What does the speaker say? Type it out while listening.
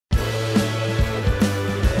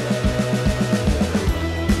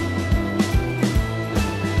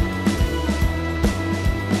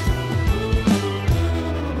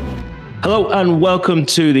Hello and welcome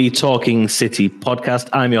to the Talking City podcast.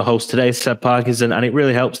 I'm your host today, Seb Parkinson, and it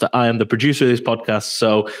really helps that I am the producer of this podcast.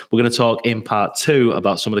 So we're going to talk in part two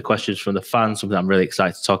about some of the questions from the fans, something I'm really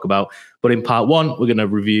excited to talk about. But in part one, we're going to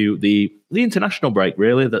review the international break,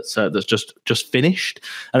 really, that's just finished.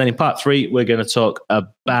 And then in part three, we're going to talk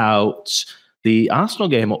about the Arsenal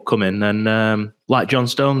game upcoming. And like John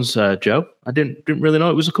Stones, Joe, I didn't really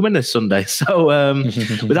know it was coming this Sunday. So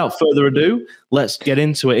without further ado, let's get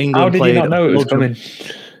into it. England. How did you not know it was coming?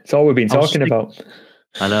 It's all we've been talking about.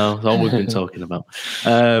 I know, it's all we've been talking about.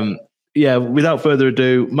 Without further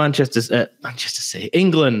ado, Manchester City,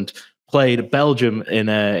 England played Belgium in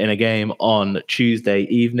a game on Tuesday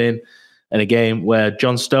evening, in a game where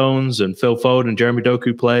John Stones and Phil Foden and Jeremy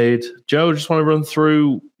Doku played. Joe, just want to run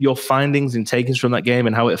through your findings and takings from that game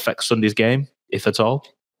and how it affects Sunday's game, if at all.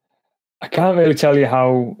 I can't really tell you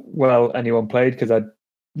how well anyone played because I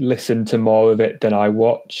listened to more of it than I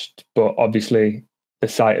watched. But obviously, the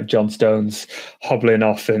sight of John Stones hobbling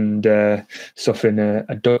off and suffering a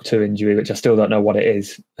adductor injury, which I still don't know what it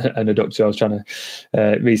is, an adductor. I was trying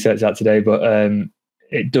to research that today, but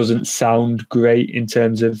it doesn't sound great in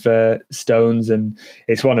terms of Stones. And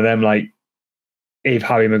it's one of them, like, if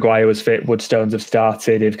Harry Maguire was fit, would Stones have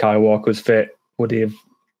started? If Kyle Walker was fit, would he have?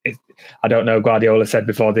 I don't know. Guardiola said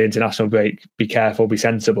before the international break, be careful, be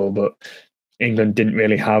sensible. But England didn't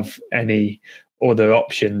really have any other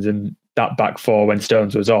options. And that back four, when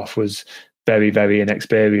Stones was off, was very, very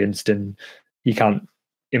inexperienced. And you can't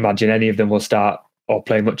imagine any of them will start or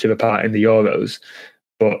play much of a part in the Euros.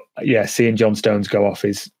 But yeah, seeing John Stones go off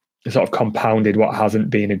is sort of compounded what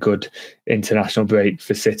hasn't been a good international break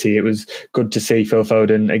for City. It was good to see Phil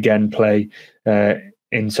Foden again play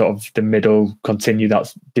in sort of the middle, continue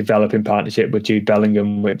that developing partnership with Jude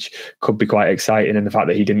Bellingham, which could be quite exciting. And the fact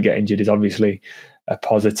that he didn't get injured is obviously a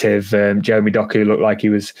positive. Jeremy Doku looked like he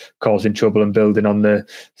was causing trouble and building on the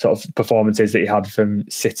sort of performances that he had from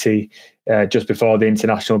City just before the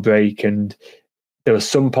international break. And there were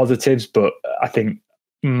some positives, but I think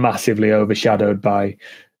massively overshadowed by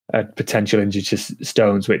a potential injury to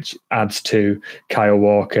Stones, which adds to Kyle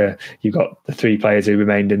Walker. You've got the three players who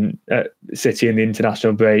remained in City in the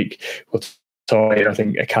international break. I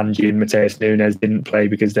think Akanji and Mateus Nunes didn't play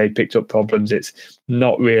because they picked up problems. It's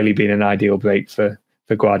not really been an ideal break for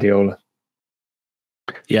Guardiola.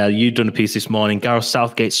 Yeah, you've done a piece this morning. Gareth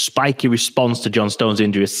Southgate's spiky response to John Stones'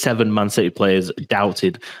 injury as 7 Man City players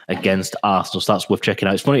doubted against Arsenal. So that's worth checking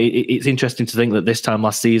out. It's funny. It's interesting to think that this time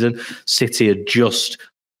last season, City had just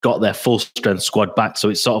got their full strength squad back. So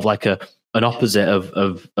it's sort of like an opposite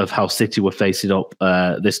of how City were facing up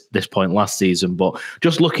this point last season. But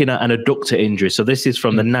just looking at an adductor injury. So this is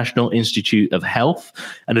from the National Institute of Health.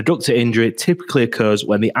 An adductor injury typically occurs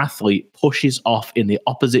when the athlete pushes off in the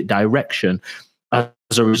opposite direction.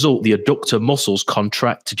 As a result, the adductor muscles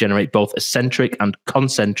contract to generate both eccentric and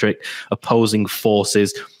concentric opposing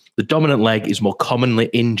forces. The dominant leg is more commonly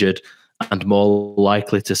injured and more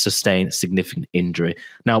likely to sustain significant injury.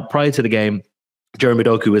 Now, prior to the game, Jeremy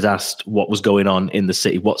Doku was asked what was going on in the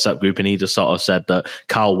City WhatsApp group, and he just sort of said that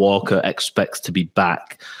Kyle Walker expects to be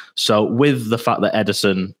back. So with the fact that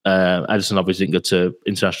Ederson obviously didn't go to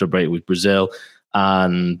international break with Brazil,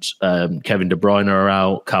 and Kevin De Bruyne are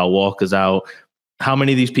out, Kyle Walker's out, how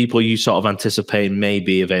many of these people you sort of anticipate may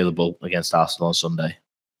be available against Arsenal on Sunday?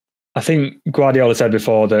 I think Guardiola said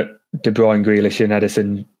before that De Bruyne, Grealish and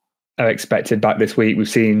Ederson are expected back this week. We've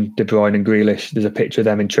seen De Bruyne and Grealish. There's a picture of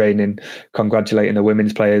them in training congratulating the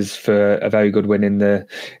women's players for a very good win in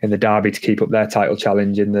the derby to keep up their title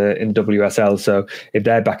challenge in the WSL. So if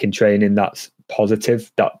they're back in training, that's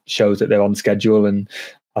positive. That shows that they're on schedule. And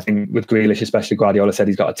I think with Grealish, especially, Guardiola said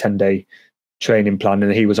he's got a 10-day training plan,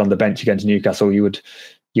 and he was on the bench against Newcastle. You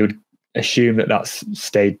would assume that that's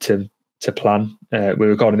stayed to plan. We're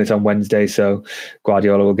recording this on Wednesday, so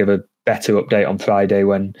Guardiola will give a better update on Friday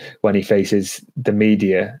when he faces the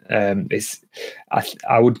media.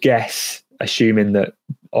 I would guess, assuming that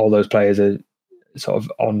all those players are sort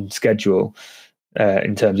of on schedule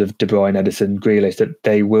in terms of De Bruyne, Ederson, Grealish, that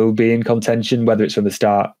they will be in contention. Whether it's from the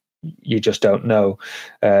start, you just don't know.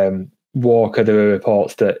 Walker, there are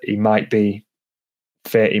reports that he might be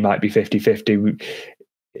fit, he might be 50-50.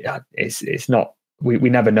 It's not, we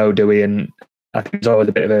never know, do we? And I think there's always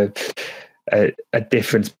a bit of a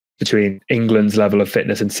difference between England's level of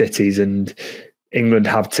fitness and City's, and England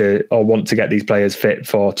have to or want to get these players fit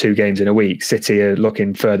for 2 games in a week. City are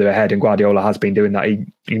looking further ahead, and Guardiola has been doing that. He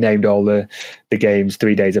named all the games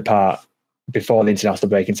 3 days apart before the international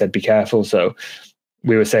break and said, be careful. So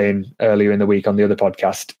we were saying earlier in the week on the other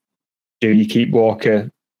podcast, do you keep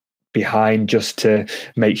Walker behind just to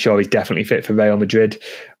make sure he's definitely fit for Real Madrid.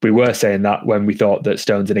 We were saying that when we thought that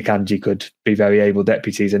Stones and Akanji could be very able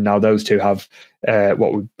deputies, and now those two have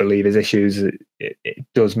what we believe is issues. It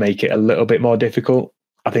does make it a little bit more difficult.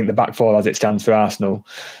 I think the back four as it stands for Arsenal,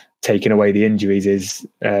 taking away the injuries, is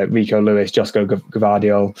Rico Lewis, Josko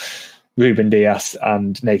Gvardiol, Ruben Dias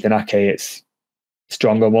and Nathan Ake. It's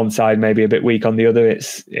strong on one side, maybe a bit weak on the other.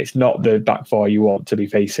 It's not the back four you want to be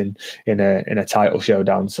facing in a title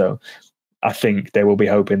showdown. So I think they will be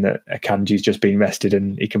hoping that Akanji's just been rested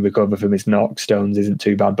and he can recover from his knock. Stones isn't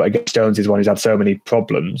too bad, but again, Stones is one who's had so many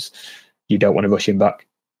problems, you don't want to rush him back.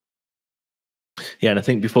 Yeah, and I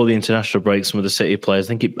think before the international break, some of the City players,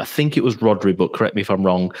 I think it was Rodri, but correct me if I'm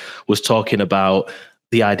wrong, was talking about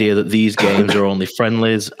the idea that these games are only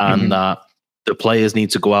friendlies and that the players need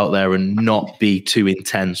to go out there and not be too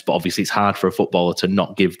intense. But obviously, it's hard for a footballer to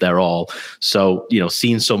not give their all. So,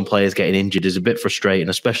 seeing some players getting injured is a bit frustrating,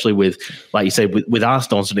 especially with, like you said, with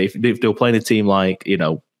Arsenal. So if they were playing a team like,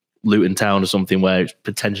 Luton Town or something where it's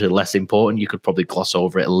potentially less important, you could probably gloss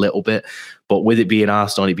over it a little bit. But with it being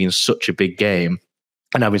Arsenal, it being such a big game,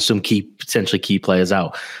 and having some potentially key players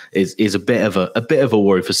out is a bit of a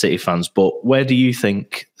worry for City fans. But where do you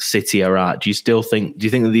think City are at? Do you think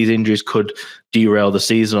that these injuries could derail the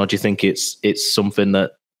season, or do you think it's something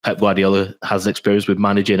that Pep Guardiola has experience with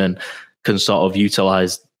managing and can sort of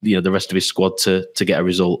utilise the rest of his squad to get a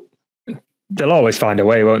result? They'll always find a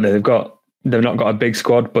way, won't they? They've not got a big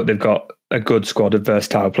squad, but they've got a good squad of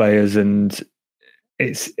versatile players, and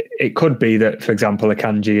it could be that, for example,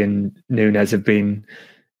 Akanji and Núñez have been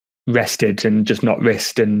rested and just not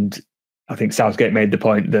risked. And I think Southgate made the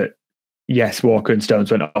point that, yes, Walker and Stones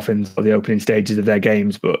went off in the opening stages of their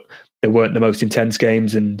games, but they weren't the most intense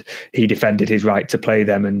games, and he defended his right to play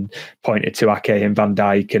them and pointed to Ake and Van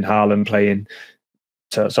Dijk and Haaland playing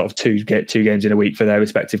sort of two games in a week for their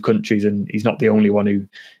respective countries, and he's not the only one who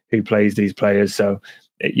plays these players. So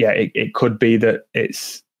it could be that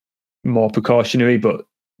it's more precautionary, but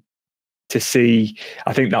to see,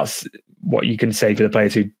 I think that's what you can say for the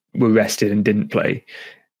players who were rested and didn't play.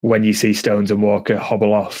 When you see Stones and Walker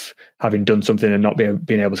hobble off, having done something and not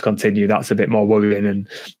being able to continue, that's a bit more worrying. And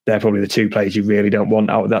they're probably the two players you really don't want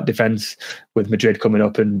out of that defence, with Madrid coming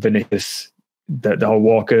up and Vinicius, the whole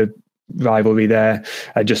Walker rivalry there,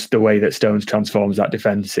 and just the way that Stones transforms that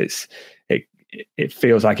defence. It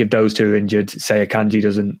feels like if those two are injured, say Akanji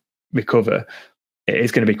doesn't recover, it is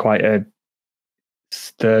going to be quite a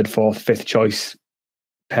third, fourth, fifth choice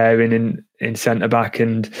pairing in centre back,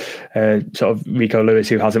 and sort of Rico Lewis,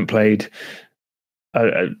 who hasn't played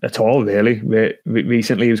at all really.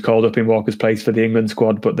 Recently, he was called up in Walker's place for the England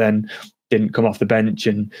squad, but then didn't come off the bench.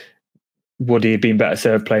 And would he have been better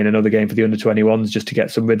served playing another game for the under-21s just to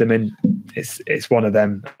get some rhythm in? It's one of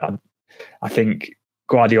them. I think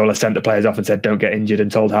Guardiola sent the players off and said, "Don't get injured,"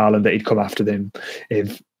 and told Haaland that he'd come after them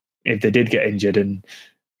if they did get injured. And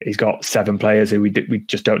he's got 7 players who we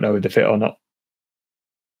just don't know if they're fit or not.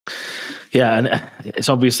 Yeah, and it's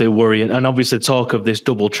obviously worrying. And obviously talk of this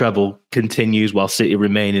double treble continues while City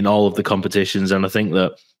remain in all of the competitions. And I think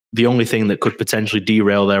that the only thing that could potentially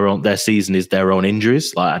derail their season is their own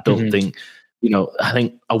injuries. Like, I don't think, I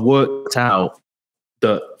think I worked out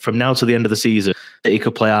that from now to the end of the season, City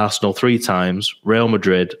could play Arsenal 3 times, Real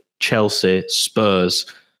Madrid, Chelsea, Spurs,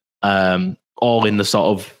 all in the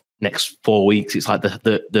sort of next 4 weeks. It's like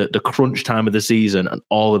the crunch time of the season, and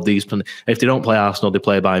all of these. If they don't play Arsenal, they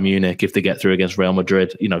play Bayern Munich. If they get through against Real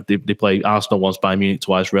Madrid, they play Arsenal once, Bayern Munich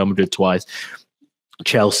twice, Real Madrid twice,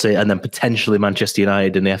 Chelsea, and then potentially Manchester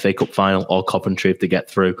United in the FA Cup final, or Coventry if they get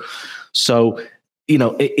through. So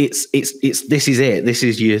it's this is it. This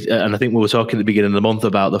is you. And I think we were talking at the beginning of the month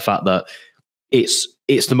about the fact that it's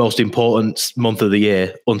the most important month of the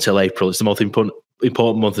year until April. It's the most important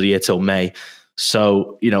month of the year till May.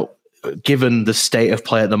 So, given the state of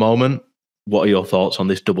play at the moment, what are your thoughts on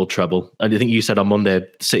this double treble? And I think you said on Monday,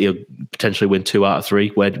 City will potentially win 2 out of 3.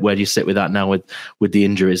 Where do you sit with that now with the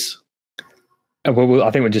injuries? Well, I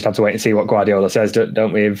think we just have to wait and see what Guardiola says,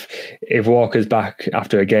 don't we? If Walker's back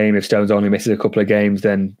after a game, if Stones only misses a couple of games,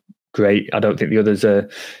 then great. I don't think the others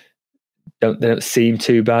don't seem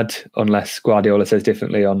too bad, unless Guardiola says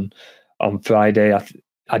differently on Friday.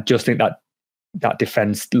 I just think that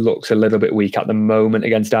defence looks a little bit weak at the moment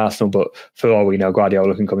against Arsenal, but for all we know,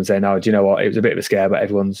 Guardiola can come and say, "No, do you know what? It was a bit of a scare, but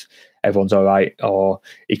everyone's all right." Or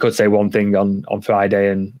he could say one thing on Friday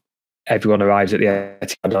and everyone arrives at the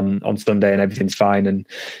Etihad on Sunday and everything's fine. And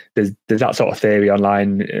there's that sort of theory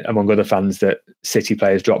online among other fans that City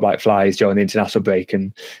players drop like flies during the international break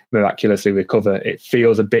and miraculously recover. It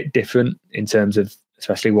feels a bit different in terms of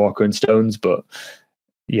especially Walker and Stones, but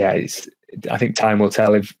yeah, I think time will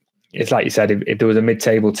tell. If it's like you said, if there was a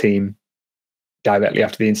mid-table team directly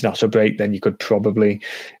after the international break, then you could probably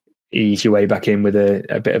ease your way back in with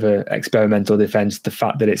a bit of an experimental defence. The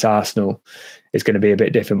fact that it's Arsenal is going to be a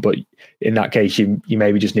bit different, but in that case, you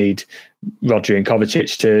maybe just need Rodri and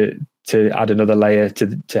Kovacic to add another layer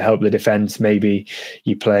to help the defence. Maybe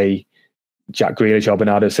you play Jack Grealish or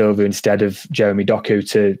Bernardo Silva instead of Jeremy Doku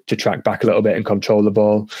to track back a little bit and control the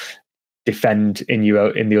ball, defend in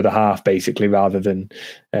the other half, basically, rather than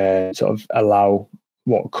sort of allow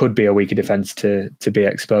what could be a weaker defence to be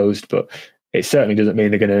exposed. But it certainly doesn't mean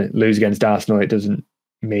they're going to lose against Arsenal. It doesn't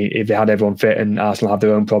mean, if they had everyone fit and Arsenal have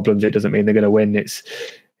their own problems, it doesn't mean they're going to win.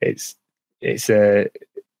 It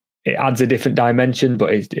adds a different dimension,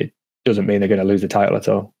 but it doesn't mean they're going to lose the title at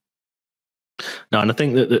all. No, and I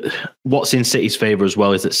think that what's in City's favour as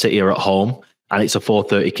well is that City are at home and it's a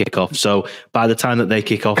 4:30 kickoff. So by the time that they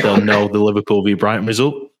kick off, they'll know the Liverpool v Brighton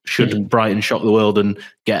result. Should Brighton shock the world and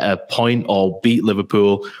get a point or beat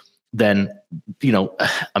Liverpool, then, you know,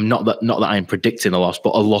 I'm not that I'm predicting a loss,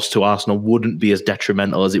 but a loss to Arsenal wouldn't be as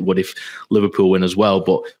detrimental as it would if Liverpool win as well.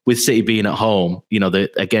 But with City being at home, you know,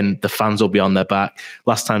 the fans will be on their back.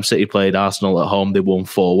 Last time City played Arsenal at home, they won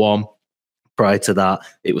 4-1. Prior to that,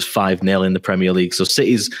 it was 5-0 in the Premier League. So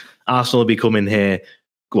Arsenal will be coming to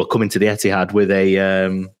the Etihad with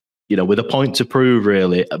a point to prove,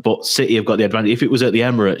 really. But City have got the advantage. If it was at the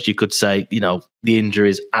Emirates, you could say, you know, the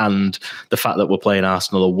injuries and the fact that we're playing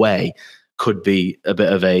Arsenal away could be a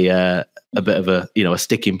bit of a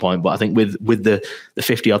sticking point. But I think with the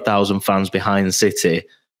 50-odd thousand fans behind City,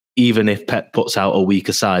 even if Pep puts out a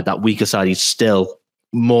weaker side, that weaker side is still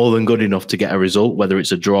more than good enough to get a result, whether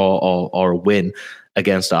it's a draw or a win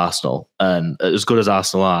against Arsenal. And as good as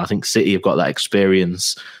Arsenal are, I think City have got that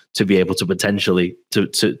experience to be able to potentially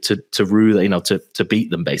to rule, you know, to beat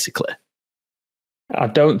them, basically. I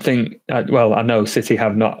don't think, I know City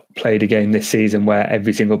have not played a game this season where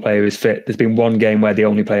every single player is fit. There's been one game where the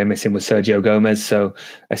only player missing was Sergio Gomez, so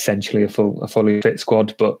essentially a fully fit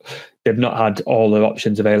squad, but they've not had all their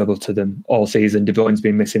options available to them all season. De Bruyne's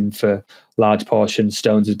been missing for large portions.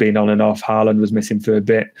 Stones has been on and off. Haaland was missing for a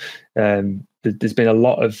bit. There's been a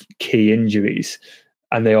lot of key injuries,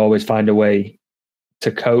 and they always find a way to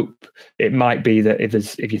cope. It might be that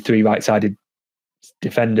if your three right-sided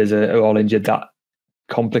defenders are all injured, that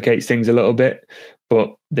complicates things a little bit,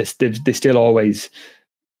 but they still always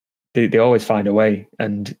find a way,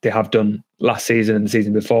 and they have done last season and the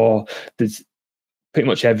season before. There's pretty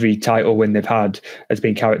much every title win they've had has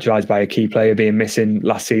been characterised by a key player being missing.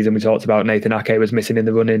 Last season we talked about Nathan Ake was missing in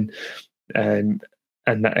the running, and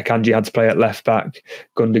Akanji had to play at left back.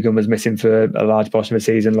 Gundogan was missing for a large portion of the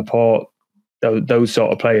season. Laporte, those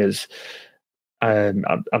sort of players.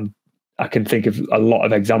 I can think of a lot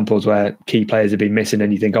of examples where key players have been missing,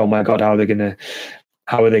 and you think, oh my God, how are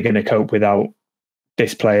they going to cope without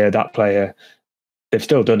this player, that player? They've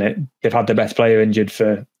still done it. They've had the best player injured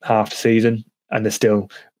for half the season, and they're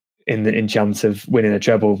still in chance of winning a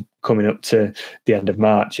treble coming up to the end of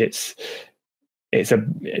March. It's a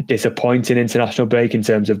disappointing international break in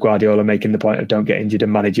terms of Guardiola making the point of don't get injured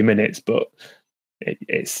and manage your minutes, but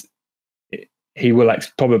he will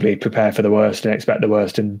probably prepare for the worst and expect the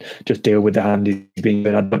worst and just deal with the hand he's being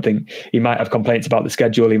given. I don't think he might have complaints about the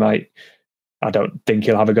schedule. I don't think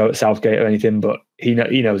he'll have a go at Southgate or anything, but he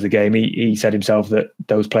knows the game. He said himself that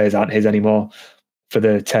those players aren't his anymore for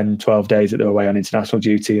the 10, 12 days that they're away on international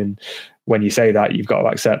duty. And when you say that, you've got to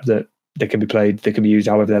accept that they can be played, they can be used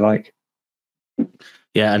however they like.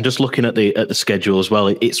 Yeah, and just looking at the schedule as well,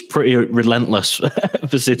 it's pretty relentless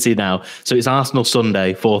for City now. So it's Arsenal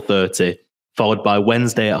Sunday, 4:30. Followed by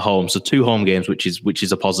Wednesday at home, so 2 home games, which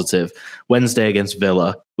is a positive. Wednesday against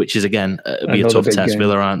Villa, which is again be a tough test. Game.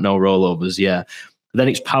 Villa aren't no rollovers, yeah. Then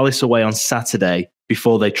it's Palace away on Saturday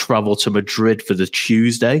before they travel to Madrid for the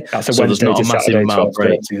Tuesday. That's a Wednesday to Saturday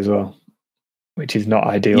 12:30 as well, which is not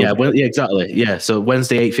ideal. Yeah, exactly. Yeah, so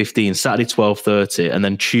Wednesday 8:15, Saturday 12:30, and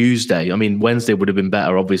then Tuesday. I mean, Wednesday would have been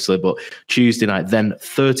better, obviously, but Tuesday night, then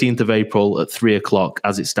 13th of April at 3:00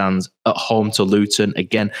 as it stands at home to Luton.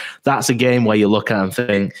 Again, that's a game where you look at and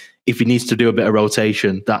think, if he needs to do a bit of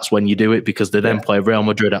rotation, that's when you do it, because they then play Real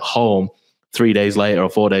Madrid at home 3 days later or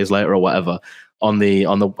 4 days later or whatever. On the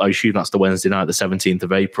I assume that's the Wednesday night, the 17th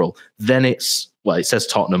of April. Then it says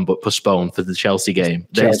Tottenham, but postponed for the Chelsea game.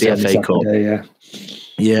 Then it's the FA Cup.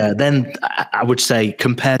 Yeah, then I would say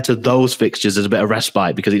compared to those fixtures, there's a bit of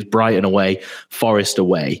respite because it's Brighton away, Forest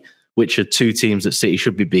away, which are 2 teams that City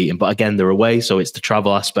should be beating. But again, they're away, so it's the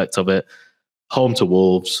travel aspect of it. Home to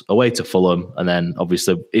Wolves, away to Fulham, and then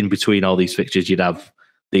obviously in between all these fixtures, you'd have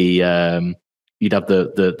the you'd have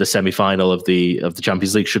the semi-final of the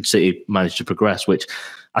Champions League should City manage to progress, which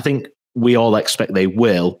I think we all expect they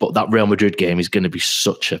will. But that Real Madrid game is going to be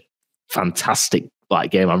such a fantastic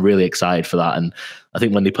game. I'm really excited for that. And I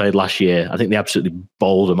think when they played last year, I think they absolutely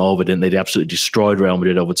bowled them over, didn't they? They absolutely destroyed Real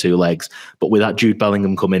Madrid over 2 legs. But with that Jude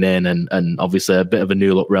Bellingham coming in and obviously a bit of a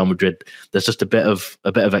new look Real Madrid, there's just a bit of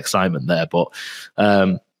excitement there. But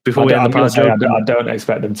before we end the part, I don't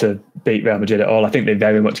expect them to beat Real Madrid at all. I think they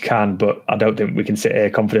very much can, but I don't think we can sit here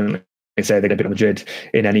confidently and say they're going to beat Madrid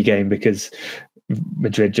in any game, because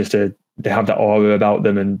Madrid they have that aura about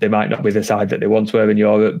them, and they might not be the side that they once were in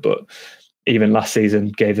Europe, but even last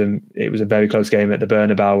season it was a very close game at the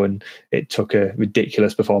Bernabeu, and it took a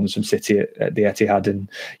ridiculous performance from City at the Etihad. And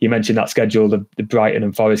you mentioned that schedule, the Brighton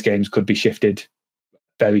and Forest games could be shifted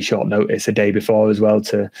very short notice, a day before as well.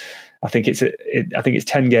 I think it's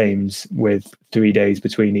 10 games with 3 days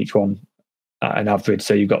between each one at an average.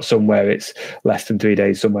 So you've got somewhere it's less than 3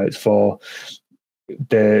 days, somewhere it's 4.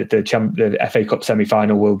 The FA Cup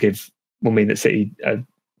semi-final will mean that City are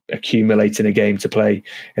accumulating a game to play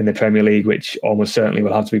in the Premier League, which almost certainly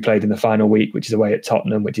will have to be played in the final week, which is away at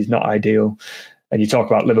Tottenham, which is not ideal. And you talk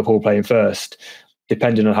about Liverpool playing first,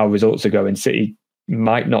 depending on how results are going, City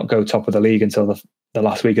might not go top of the league until the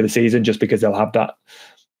last week of the season, just because they'll have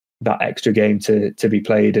that extra game to be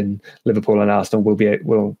played, and Liverpool and Arsenal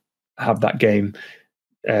will have that game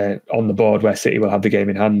on the board where City will have the game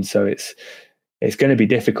in hand. So it's going to be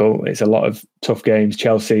difficult. It's a lot of tough games.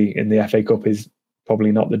 Chelsea in the FA Cup is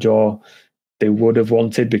probably not the draw they would have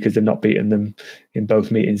wanted, because they've not beaten them in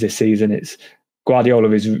both meetings this season.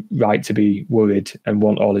 Guardiola is right to be worried and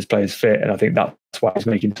want all his players fit, and I think that's why he's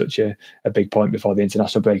making such a big point before the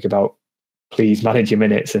international break about please manage your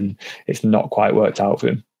minutes, and it's not quite worked out for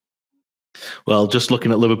him. Well, just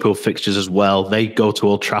looking at Liverpool fixtures as well, they go to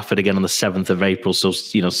Old Trafford again on the 7th of April. So,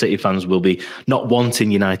 City fans will be not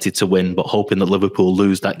wanting United to win, but hoping that Liverpool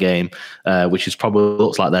lose that game, which is probably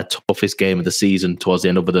looks like their toughest game of the season towards the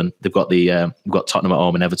end, other than they've got Tottenham at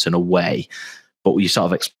home and Everton away. But you sort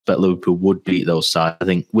of expect Liverpool would beat those sides. I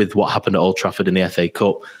think with what happened at Old Trafford in the FA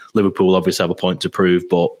Cup, Liverpool obviously have a point to prove,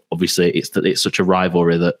 but obviously it's such a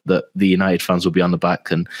rivalry that the United fans will be on the back.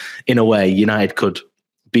 And in a way, United could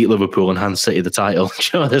beat Liverpool and hand City the title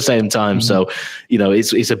at the same time. Mm-hmm. So,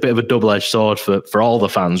 it's a bit of a double-edged sword for all the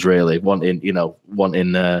fans, really, wanting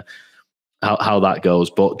how that goes.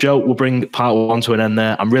 But Joe, we'll bring part 1 to an end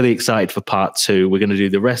there. I'm really excited for part 2. We're going to do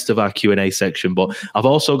the rest of our Q&A section, but I've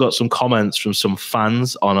also got some comments from some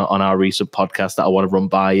fans on our recent podcast that I want to run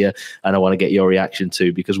by you, and I want to get your reaction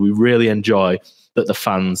to, because we really enjoy that the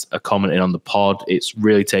fans are commenting on the pod. It's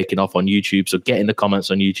really taking off on YouTube. So get in the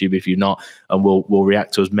comments on YouTube if you're not, and we'll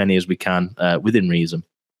react to as many as we can within reason.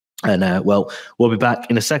 And we'll be back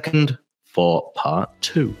in a second for part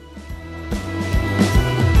 2.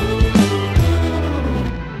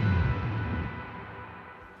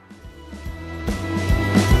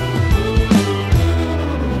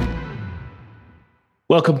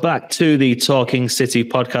 Welcome back to the Talking City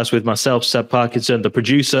podcast with myself, Seb Parkinson, the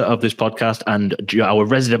producer of this podcast, and our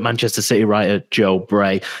resident Manchester City writer, Joe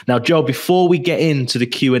Bray. Now, Joe, before we get into the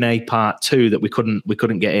Q&A part 2 that we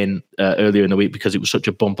couldn't get in earlier in the week because it was such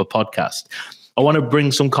a bumper podcast, I want to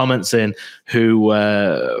bring some comments in who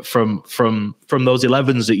from those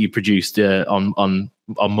 11s that you produced on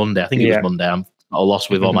Monday. I think it was Monday. I'm lost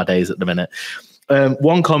with all my days at the minute.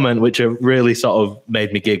 One comment which really sort of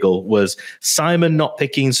made me giggle was Simon not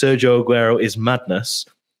picking Sergio Aguero is madness,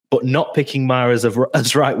 but not picking Mahrez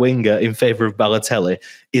as right winger in favour of Balotelli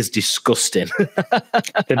is disgusting.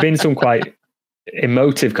 There've been some quite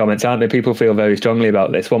emotive comments, aren't there? People feel very strongly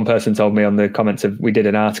about this. One person told me on the comments we did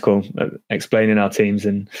an article explaining our teams,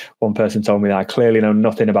 and one person told me that I clearly know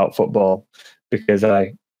nothing about football because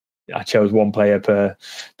I chose one player per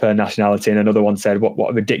nationality, and another one said,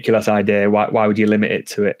 "What a ridiculous idea! Why would you limit it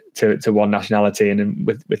to one nationality?" And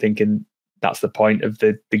we're thinking that's the point of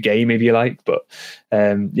the game, if you like. But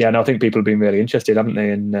and I think people have been really interested, haven't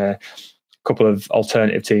they? In a couple of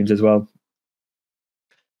alternative teams as well.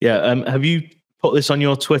 Yeah, have you put this on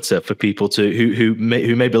your Twitter for people who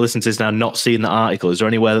may be listening to this now, not seeing the article? Is there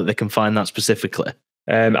anywhere that they can find that specifically?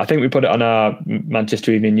 I think we put it on our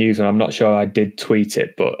Manchester Evening News, and I'm not sure I did tweet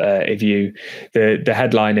it, but the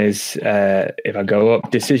headline is, if I go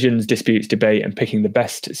up, decisions, disputes, debate, and picking the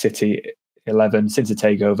best City 11 since the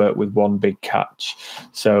takeover with one big catch.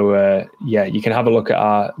 So you can have a look at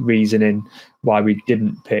our reasoning why we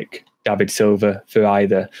didn't pick David Silva for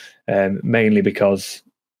either, mainly because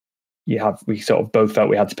we sort of both felt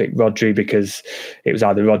we had to pick Rodri because it was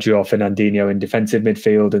either Rodri or Fernandinho in defensive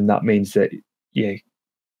midfield, and that means that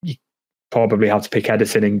probably have to pick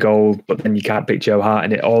Ederson in goal, but then you can't pick Joe Hart,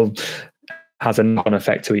 and it all has a knock-on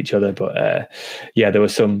effect to each other. But there were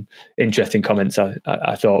some interesting comments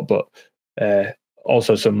I thought, but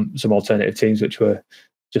also some alternative teams which were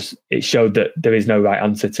just, it showed that there is no right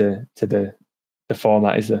answer to the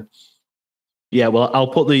format, is there? Yeah, well, I'll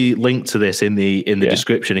put the link to this in the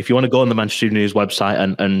description. If you want to go on the Manchester News website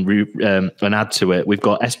and add to it, we've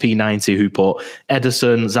got SP90 who put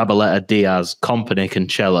Ederson, Zabaleta, Diaz, Kompany,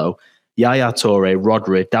 Cancelo, Yaya Toure,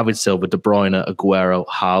 Rodri, David Silva, De Bruyne, Aguero,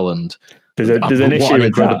 Haaland. There's an issue with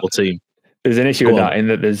incredible team. There's an issue with that in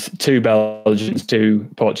that there's 2 Belgians,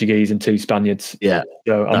 2 Portuguese, and 2 Spaniards. Yeah,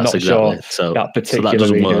 so I'm not sure that particular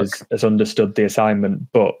reader has understood the assignment,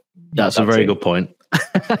 but that's a very good point.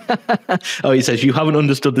 Oh, he says you haven't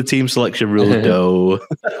understood the team selection rules, no.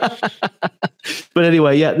 But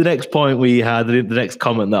anyway, the next point we had, the next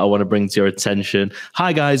comment that I want to bring to your attention.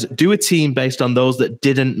 Hi guys, do a team based on those that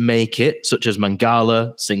didn't make it, such as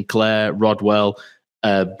Mangala, Sinclair, Rodwell,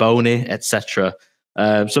 Boney, etc.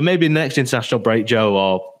 So maybe next international break, Joe,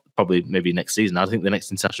 or probably maybe next season. I think the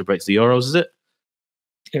next international break's the Euros, is it?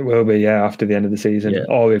 It will be, after the end of the season,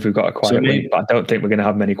 or if we've got a quiet week. But I don't think we're going to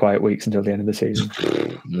have many quiet weeks until the end of the season.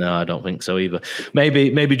 No, I don't think so either.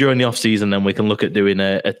 Maybe during the off season, then we can look at doing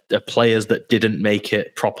a players that didn't make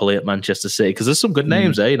it properly at Manchester City, because there's some good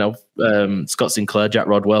names there. Scott Sinclair, Jack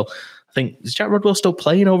Rodwell. I think, is Jack Rodwell still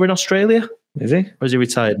playing over in Australia? Is he? Or is he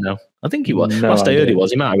retired now? I think he was. Last I heard he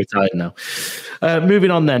was. He might have retired now.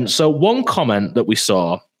 Moving on then. So one comment that we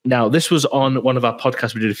saw. Now, this was on one of our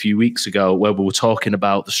podcasts we did a few weeks ago where we were talking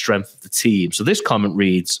about the strength of the team. So this comment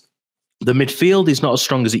reads, the midfield is not as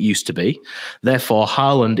strong as it used to be. Therefore,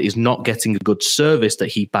 Haaland is not getting a good service that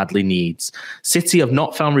he badly needs. City have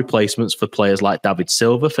not found replacements for players like David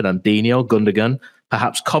Silva, Fernandinho, Gundogan.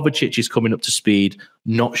 Perhaps Kovacic is coming up to speed.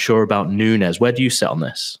 Not sure about Núñez. Where do you sit on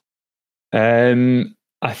this?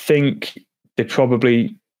 I think they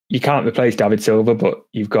probably... You can't replace David Silva, but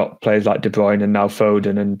you've got players like De Bruyne and now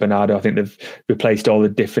Foden and Bernardo. I think they've replaced all the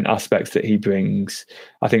different aspects that he brings.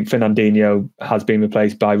 I think Fernandinho has been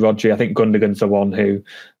replaced by Rodri. I think Gundogan's the one who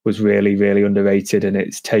was really, really underrated, and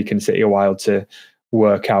it's taken City a while to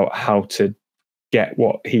work out how to get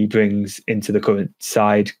what he brings into the current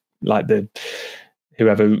side. Like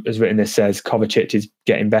whoever has written this says, Kovacic is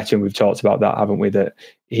getting better, and we've talked about that, haven't we? That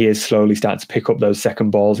he is slowly starting to pick up those second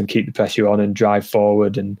balls and keep the pressure on and drive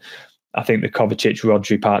forward. And I think the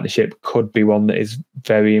Kovacic-Rodri partnership could be one that is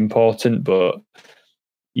very important. But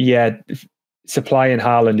supplying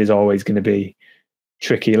Haaland is always going to be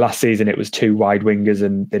tricky. Last season it was 2 wide wingers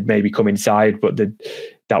and they'd maybe come inside, but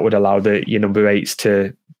that would allow your number 8s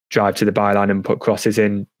to drive to the byline and put crosses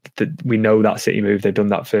in. We know that City move. They've done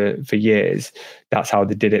that for years. That's how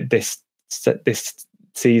they did it. This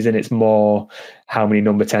season, it's more how many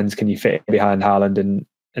number 10s can you fit behind Haaland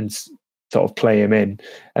and sort of play him in.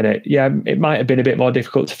 And it might have been a bit more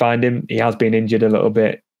difficult to find him. He has been injured a little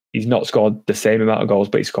bit. He's not scored the same amount of goals,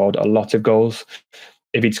 but he scored a lot of goals.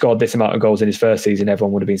 If he'd scored this amount of goals in his first season,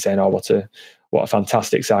 everyone would have been saying, "Oh, what a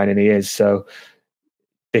fantastic signing he is." So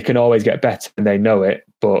they can always get better, and they know it.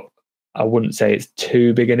 But I wouldn't say it's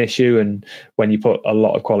too big an issue. And when you put a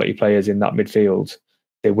lot of quality players in that midfield,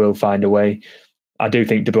 they will find a way. I do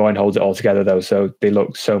think De Bruyne holds it all together, though. So they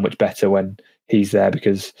look so much better when he's there,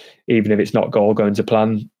 because even if it's not goal going to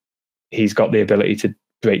plan, he's got the ability to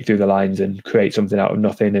break through the lines and create something out of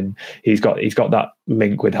nothing. And he's got that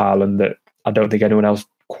link with Haaland that I don't think anyone else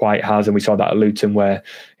quite has. And we saw that at Luton, where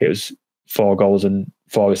it was 4 goals and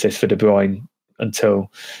 4 assists for De Bruyne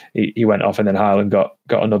until he went off, and then Haaland got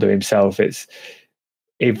another himself.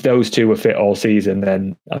 If those 2 were fit all season,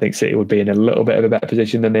 then I think City would be in a little bit of a better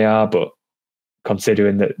position than they are. But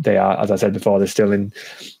considering that they are, as I said before, they're still in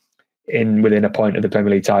within a point of the Premier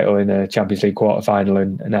League title, in a Champions League quarter-final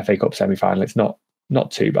and an FA Cup semi-final, it's not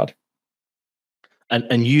too bad.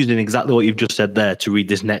 And using exactly what you've just said there to read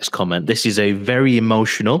this next comment, this is a very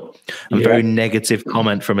emotional and very negative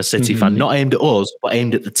comment from a City fan, not aimed at us, but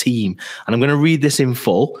aimed at the team. And I'm going to read this in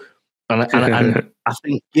full. And I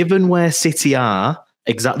think, given where City are,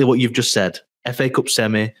 exactly what you've just said, FA Cup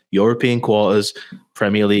semi, European quarters,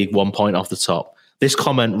 Premier League, 1 point off the top. This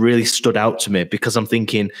comment really stood out to me, because I'm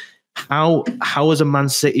thinking, how as a Man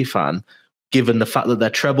City fan, given the fact that they're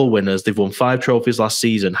treble winners, they've won 5 trophies last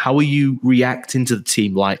season, how are you reacting to the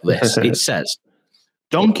team like this? It says,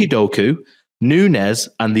 Donkey Doku, Núñez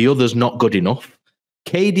and the others not good enough.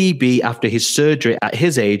 KDB, after his surgery at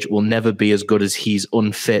his age, will never be as good as he's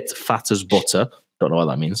unfit, fat as butter. Don't know what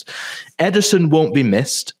that means. Ederson won't be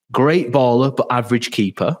missed. Great baller, but average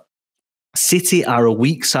keeper. City are a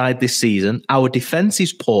weak side this season. Our defence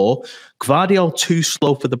is poor. Gvardiol too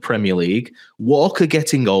slow for the Premier League. Walker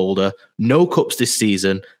getting older. No cups this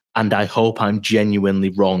season. And I hope I'm genuinely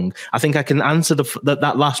wrong. I think I can answer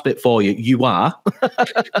that last bit for you. You are.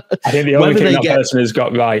 I think the only thing that person has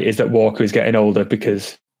got right is that Walker is getting older,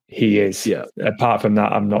 because he is. Yeah. Apart from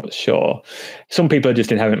that, I'm not sure. Some people are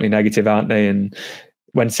just inherently negative, aren't they? And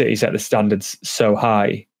when City set the standards so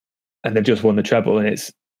high and they've just won the treble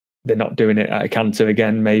and they're not doing it at a canter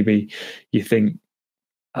again, maybe you think,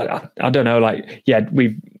 I don't know, like, yeah,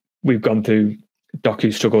 we've gone through Doc,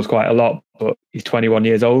 who struggles quite a lot, but he's 21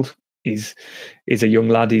 years old. He's a young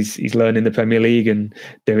lad. He's learning the Premier League, and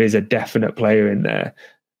there is a definite player in there.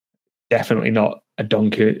 Definitely not a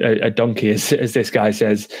donkey as this guy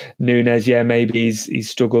says. Nunes, yeah, maybe he's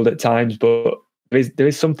struggled at times, but there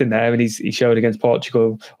is something there, and he showed against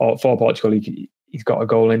Portugal, or for Portugal, he's got a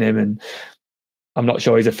goal in him, and I'm not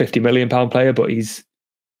sure he's a £50 million player, but he's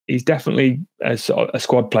definitely a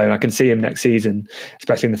squad player. I can see him next season,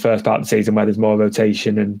 especially in the first part of the season where there's more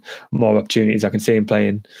rotation and more opportunities. I can see him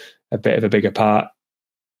playing a bit of a bigger part.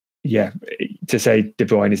 Yeah, to say De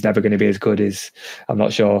Bruyne is never going to be as good is, I'm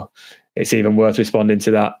not sure it's even worth responding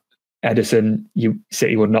to that. Ederson,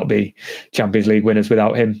 City would not be Champions League winners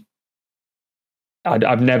without him.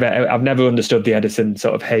 I've never understood the Ederson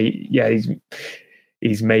sort of hate. Yeah,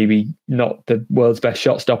 he's maybe not the world's best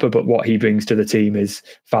shot stopper, but what he brings to the team is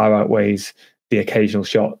far outweighs the occasional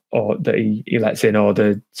shot or that he lets in, or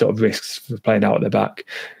the sort of risks for playing out at the back.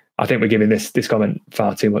 I think we're giving this comment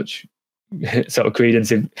far too much sort of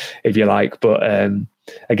credence, if you like. But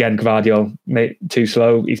again, Gvardiol, too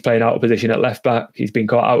slow. He's playing out of position at left back. He's been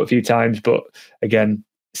caught out a few times, but again,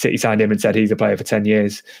 City signed him and said he's a player for 10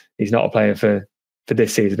 years. He's not a player for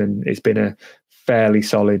this season, and it's been a fairly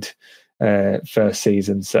solid first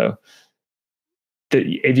season. So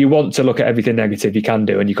if you want to look at everything negative, you can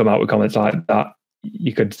do, and you come out with comments like that,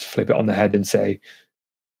 you could flip it on the head and say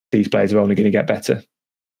these players are only going to get better.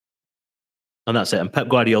 And that's it. And Pep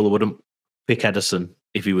Guardiola wouldn't pick Ederson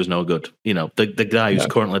if he was no good. You know, the guy who's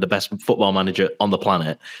currently the best football manager on the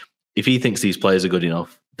planet, if he thinks these players are good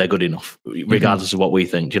enough, they're good enough, regardless of what we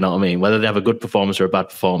think. Do you know what I mean? Whether they have a good performance or a bad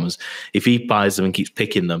performance, if he buys them and keeps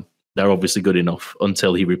picking them, they're obviously good enough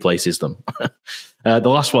until he replaces them. The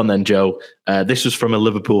last one then, Joe, this was from a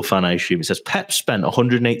Liverpool fan, I assume. It says, Pep spent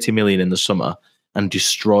 180 million in the summer and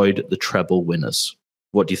destroyed the treble winners.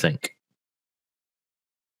 What do you think?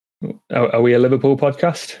 Are we a Liverpool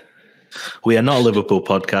podcast? We are not a Liverpool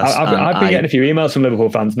podcast. I've been getting a few emails from Liverpool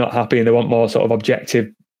fans not happy, and they want more sort of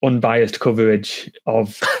objective, unbiased coverage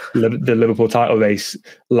of the Liverpool title race,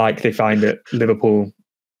 like they find at Liverpool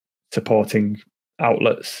supporting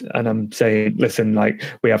outlets. And I'm saying, listen, like,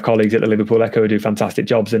 we have colleagues at the Liverpool Echo who do fantastic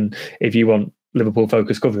jobs, and if you want Liverpool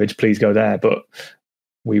focused coverage, please go there. But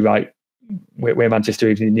we're Manchester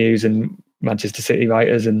Evening News and Manchester City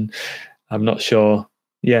writers, and I'm not sure.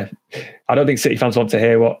 Yeah, I don't think City fans want to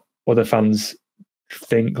hear what other fans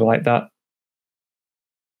think like that.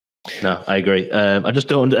 No, I agree. I just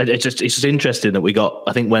don't. It's just interesting that we got.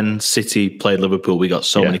 I think when City played Liverpool, we got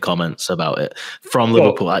so many comments about it from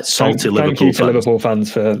Liverpool, like salty Liverpool fans. Thank you to Liverpool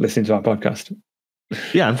fans for listening to our podcast.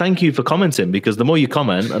 Yeah, and thank you for commenting, because the more you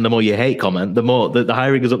comment and the more you hate comment, the more the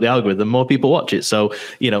higher it goes up the algorithm, the more people watch it. So,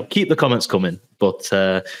 keep the comments coming. But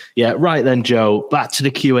yeah, right then, Joe, back to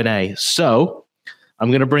the Q&A. So I'm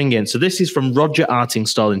going to bring in. So this is from Roger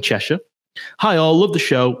Artingstall in Cheshire. Hi all, love the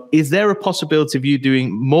show. Is there a possibility of you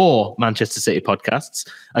doing more Manchester City podcasts,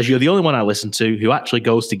 as you're the only one I listen to who actually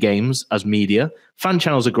goes to games as media? Fan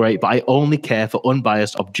channels are great, but I only care for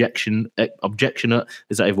unbiased objectionate,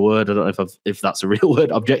 is that a word? I don't know if that's a real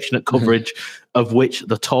word, objectionate coverage of which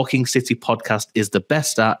the Talking City podcast is the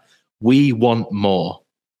best at. We want more.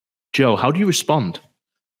 Joe, how do you respond?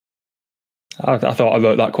 I thought I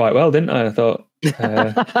wrote that quite well, didn't I? I thought,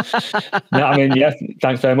 no, I mean, yeah,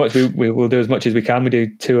 thanks very much. We will do as much as we can. We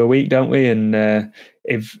do 2 a week, don't we? And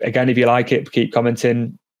if you like it, keep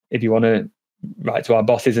commenting. If you want to write to our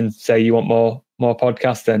bosses and say you want more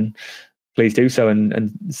podcasts, then please do so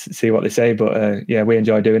and see what they say. But yeah, we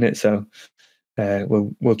enjoy doing it, so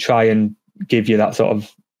we'll try and give you that sort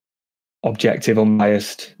of objective,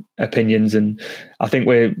 unbiased opinions. And I think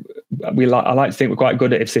I like to think we're quite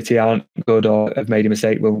good at, if City aren't good or have made a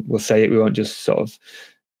mistake, we'll say it. We won't just sort of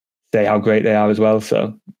say how great they are as well.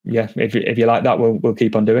 So yeah, if you like that, we'll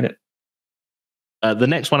keep on doing it. The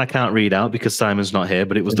next one I can't read out because Simon's not here,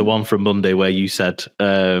 but it was the one from Monday where you said,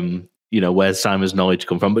 where's Simon's knowledge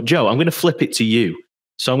come from? But Joe, I'm going to flip it to you.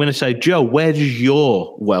 So I'm going to say, Joe, where does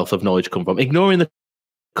your wealth of knowledge come from? Ignoring the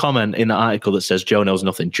comment in the article that says Joe knows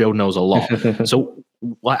nothing. Joe knows a lot. So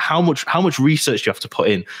like how much research do you have to put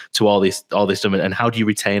in to all this stuff, and how do you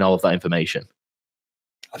retain all of that information?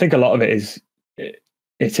 I think a lot of it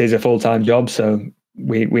is a full-time job, so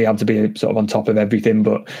we have to be sort of on top of everything,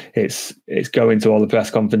 but it's going to all the press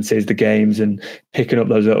conferences, the games, and picking up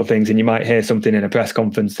those little things. And you might hear something in a press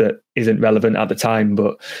conference that isn't relevant at the time,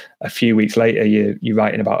 but a few weeks later you're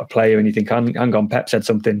writing about a player and you think, hang on, Pep said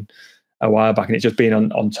something a while back, and it's just being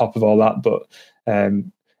on top of all that. But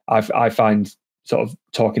I find sort of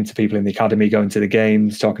talking to people in the academy, going to the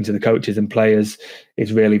games, talking to the coaches and players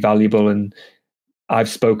is really valuable. And I've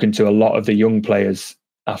spoken to a lot of the young players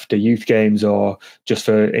after youth games or just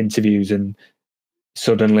for interviews, and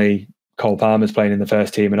suddenly Cole Palmer's playing in the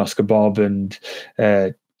first team and Oscar Bob and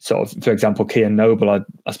sort of, for example, Kian Noble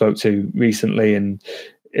I spoke to recently, and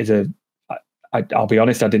I'll be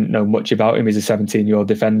honest, I didn't know much about him. He's a 17-year-old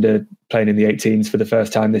defender playing in the 18s for the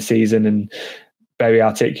first time this season, and very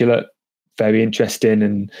articulate, very interesting,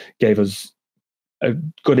 and gave us a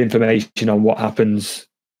good information on what happens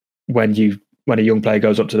when a young player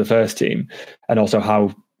goes up to the first team, and also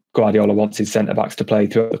how Guardiola wants his centre-backs to play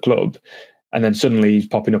throughout the club. And then suddenly he's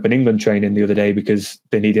popping up in England training the other day because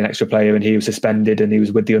they need an extra player, and he was suspended and he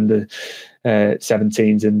was with the under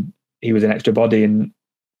 17s and he was an extra body, and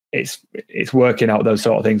it's working out those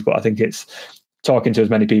sort of things. But I think it's talking to as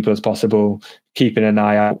many people as possible, keeping an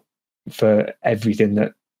eye out for everything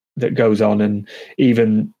that goes on, and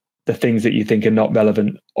even the things that you think are not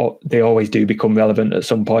relevant, they always do become relevant at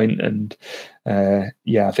some point. And I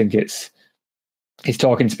think it's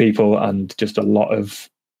talking to people, and just a lot of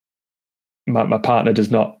my partner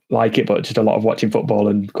does not like it, but just a lot of watching football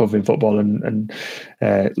and covering football and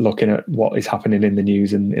looking at what is happening in the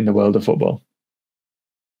news and in the world of football.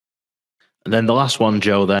 And then the last one,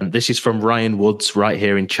 Joe, then. This is from Ryan Woods right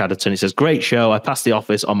here in Chadderton. He says, great show. I pass the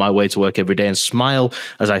office on my way to work every day and smile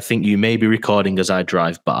as I think you may be recording as I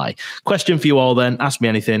drive by. Question for you all then. Ask me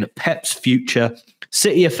anything. Pep's future.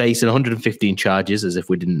 City are facing 115 charges, as if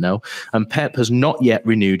we didn't know, and Pep has not yet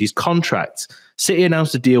renewed his contract. City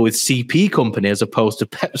announced a deal with CP Company as opposed to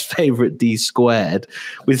Pep's favourite D Squared.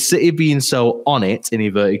 With City being so on it, in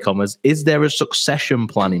inverted commas, is there a succession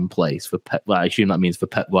plan in place for Pep? Well, I assume that means for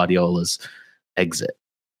Pep Guardiola's exit.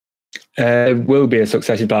 There will be a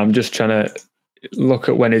succession plan. I'm just trying to look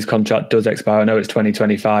at when his contract does expire. I know it's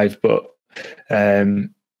 2025, but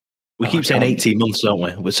we keep saying 18 months,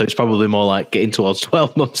 don't we? So it's probably more like getting towards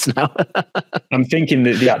 12 months now. I'm thinking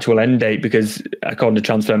that the actual end date, because according to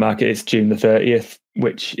Transfer Market, it's June the 30th,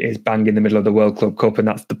 which is bang in the middle of the World Club Cup. And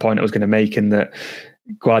that's the point I was going to make, in that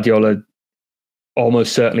Guardiola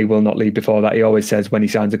almost certainly will not leave before that. He always says when he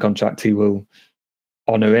signs a contract, he will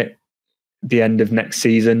honour it. The end of next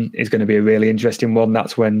season is going to be a really interesting one.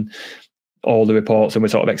 That's when all the reports, and we're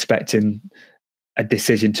sort of expecting a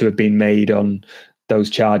decision to have been made on those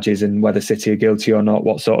charges and whether City are guilty or not,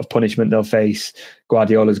 what sort of punishment they'll face.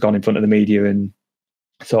 Guardiola's gone in front of the media and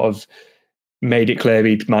sort of made it clear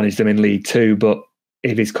he'd manage them in League Two, but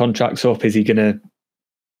if his contract's up, is it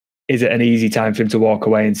an easy time for him to walk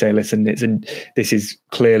away and say, listen, this is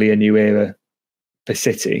clearly a new era for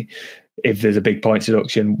City? If there's a big points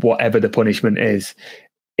deduction, whatever the punishment is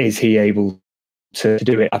he able to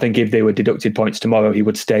do it? I think if they were deducted points tomorrow, he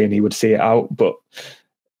would stay and he would see it out. But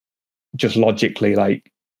just logically,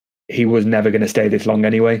 like, he was never going to stay this long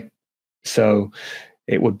anyway. So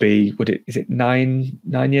it would be, is it 9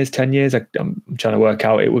 years, 10 years? I'm trying to work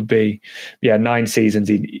out. It would be, 9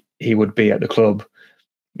 seasons he would be at the club,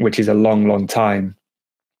 which is a long, long time.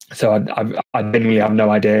 So I genuinely have no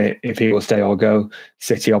idea if he will stay or go.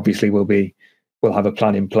 City obviously will have a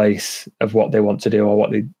plan in place of what they want to do, or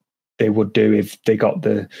what they would do if they got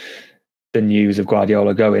the news of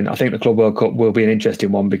Guardiola going. I think the Club World Cup will be an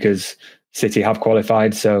interesting one because City have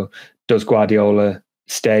qualified. So does Guardiola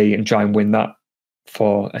stay and try and win that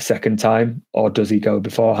for a second time, or does he go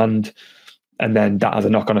beforehand? And then that has a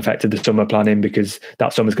knock-on effect to the summer planning, because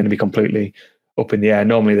that summer's going to be completely up in the air.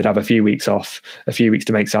 Normally they'd have a few weeks off, a few weeks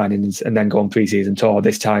to make signings and then go on pre-season tour.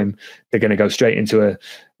 This time they're going to go straight into a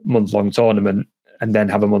month-long tournament and then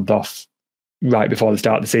have a month off right before the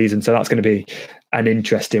start of the season. So that's going to be an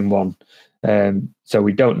interesting one. So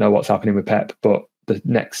we don't know what's happening with Pep, but the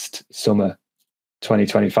next summer,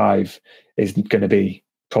 2025, is going to be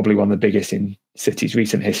probably one of the biggest in City's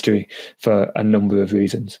recent history for a number of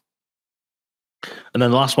reasons. And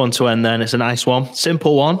then the last one to end then, it's a nice one,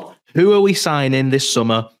 simple one. Who are we signing this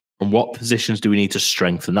summer, and what positions do we need to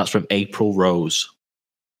strengthen? That's from April Rose.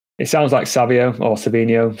 It sounds like Savio or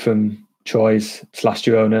Savinho from Troyes /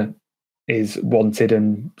 Girona is wanted,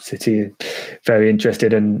 and City are very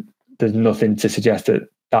interested, and there's nothing to suggest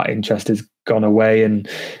that interest has gone away. And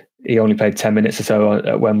he only played 10 minutes or so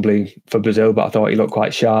at Wembley for Brazil, but I thought he looked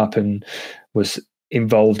quite sharp and was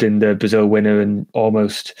involved in the Brazil winner and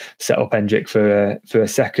almost set up Hendrick for a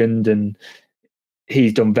second. And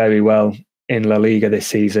he's done very well in La Liga this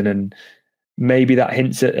season. And maybe that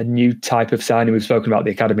hints at a new type of signing. We've spoken about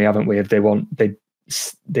the academy, haven't we? If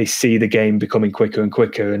they see the game becoming quicker and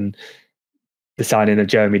quicker, and the signing of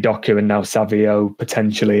Jeremy Docker and now Savio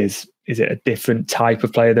potentially is it a different type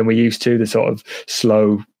of player than we're used to? The sort of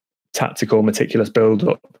slow, tactical, meticulous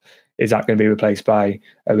build-up, is that going to be replaced by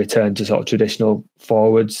a return to sort of traditional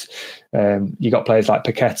forwards? You got players like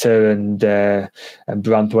Paqueta and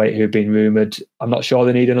Branthwaite who have been rumoured. I'm not sure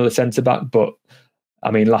they need another centre-back, but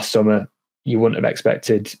I mean, last summer you wouldn't have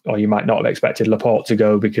expected, or you might not have expected, Laporte to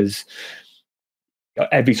go, because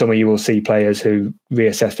every summer you will see players who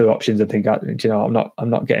reassess their options and think, I'm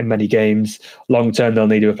not getting many games. Long term, they'll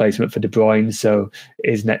need a replacement for De Bruyne. So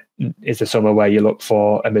is the summer where you look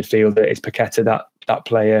for a midfielder? Is Paqueta that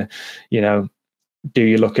player? Do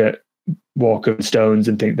you look at Walker and Stones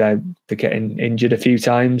and think they're getting injured a few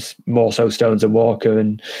times, more so Stones and Walker?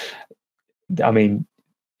 And I mean,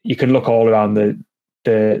 you can look all around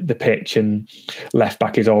the pitch, and left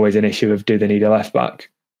back is always an issue of, do they need a left back?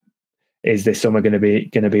 Is this summer going to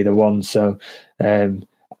be the one? So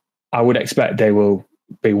I would expect they will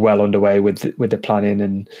be well underway with the planning.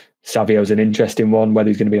 And Savio's an interesting one. Whether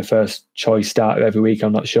he's going to be a first choice starter every week,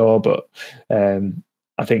 I'm not sure, but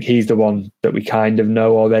I think he's the one that we kind of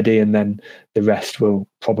know already, and then the rest will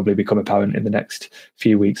probably become apparent in the next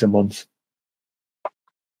few weeks and months.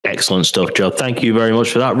 Excellent stuff, Joe. Thank you very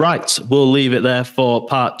much for that. Right, we'll leave it there for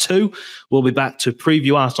part 2. We'll be back to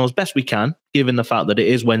preview Arsenal as best we can, given the fact that it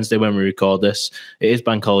is Wednesday when we record this. It is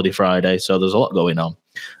Bank Holiday Friday, so there's a lot going on.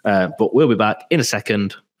 But we'll be back in a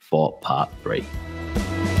second for part 3.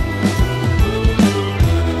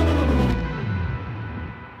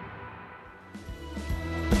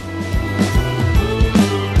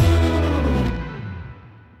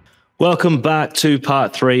 Welcome back to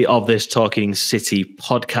part 3 of this Talking City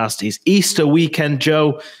podcast. It's Easter weekend,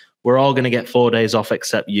 Joe. We're all going to get 4 days off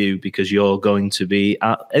except you, because you're going to be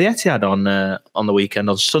at the Etihad on the weekend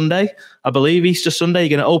on Sunday, I believe, Easter Sunday.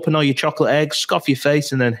 You're going to open all your chocolate eggs, scoff your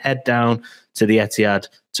face, and then head down to the Etihad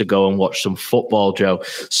to go and watch some football, Joe.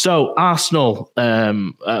 So Arsenal,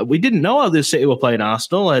 we didn't know how the City were playing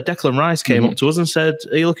Arsenal. Declan Rice came up to us and said,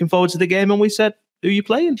 "Are you looking forward to the game?" And we said, "Who are you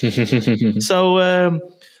playing?" So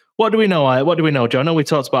what do we know, Joe? I know we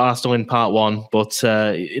talked about Arsenal in part 1, but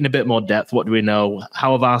in a bit more depth, what do we know?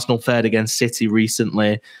 How have Arsenal fared against City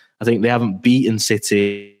recently? I think they haven't beaten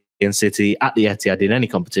City at the Etihad in any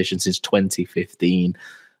competition since 2015.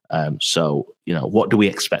 So, what do we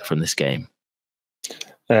expect from this game?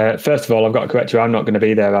 First of all, I've got to correct you. I'm not going to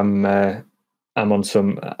be there. I'm on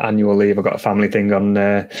some annual leave. I've got a family thing on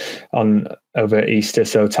over Easter,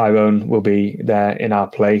 so Tyrone will be there in our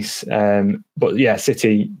place. But yeah,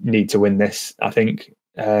 City need to win this. I think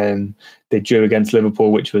they drew against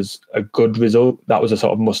Liverpool, which was a good result. That was a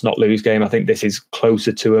sort of must-not-lose game. I think this is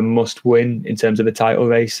closer to a must-win in terms of the title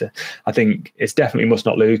race. I think it's definitely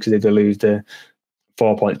must-not-lose, because if they lose, the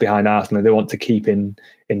 4 points behind Arsenal, they want to keep in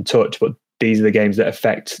touch. But these are the games that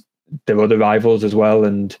affect their other rivals as well,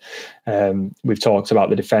 and we've talked about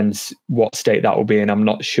the defence, what state that will be in. I'm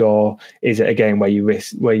not sure. Is it a game where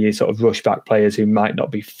you sort of rush back players who might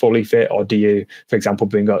not be fully fit, or do you, for example,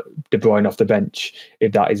 bring up De Bruyne off the bench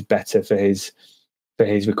if that is better for his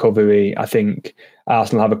recovery? I think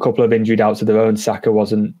Arsenal have a couple of injury doubts of their own. Saka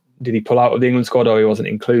did he pull out of the England squad, or he wasn't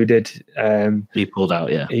included? He pulled out,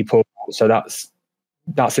 yeah. He pulled out, so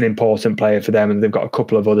that's an important player for them, and they've got a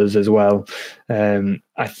couple of others as well.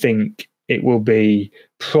 I think it will be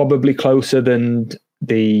probably closer than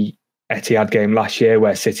the Etihad game last year,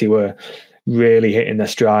 where City were really hitting their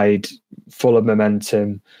stride, full of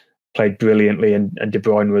momentum, played brilliantly, and De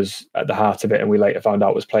Bruyne was at the heart of it, and we later found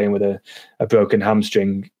out was playing with a broken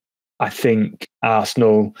hamstring. I think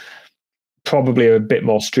Arsenal probably are a bit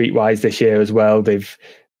more streetwise this year as well. They've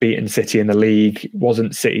beaten City in the league.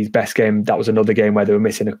 Wasn't City's best game. That was another game where they were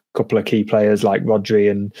missing a couple of key players like Rodri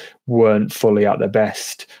and weren't fully at their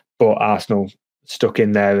best. But Arsenal stuck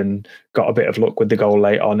in there and got a bit of luck with the goal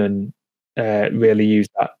late on, and really used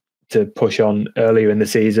that to push on earlier in the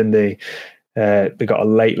season. They got a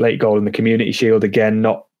late goal in the Community Shield, again,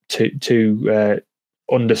 not two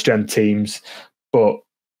under-strength teams, but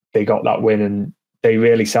they got that win, and they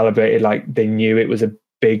really celebrated like they knew it was a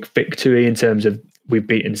big victory in terms of, we've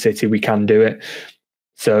beaten City, we can do it.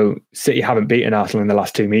 So City haven't beaten Arsenal in the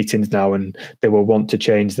last 2 meetings now, and they will want to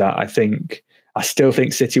change that. I still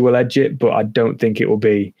think City will edge it, but I don't think it will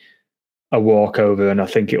be a walkover, and I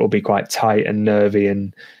think it will be quite tight and nervy.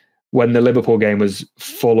 And when the Liverpool game was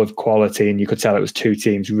full of quality and you could tell it was two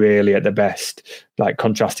teams really at their best, like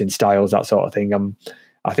contrasting styles, that sort of thing.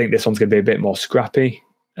 I think this one's going to be a bit more scrappy,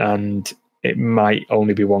 and it might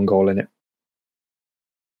only be one goal in it.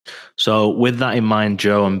 So with that in mind,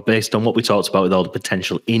 Joe, and based on what we talked about with all the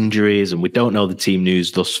potential injuries, and we don't know the team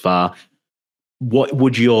news thus far, what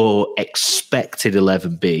would your expected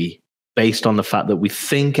 11 be based on the fact that we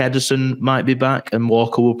think Ederson might be back and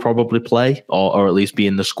Walker will probably play or at least be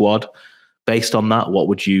in the squad? Based on that,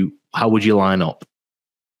 how would you line up?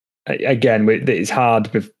 Again, it's hard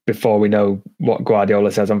before we know what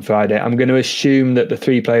Guardiola says on Friday. I'm going to assume that the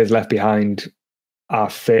three players left behind are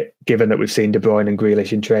fit, given that we've seen De Bruyne and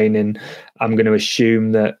Grealish in training. I'm going to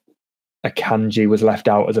assume that Akanji was left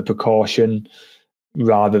out as a precaution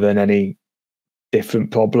rather than any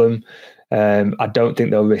different problem. I don't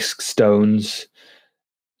think they'll risk Stones.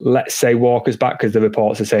 Let's say Walker's back, because the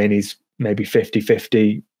reports are saying he's maybe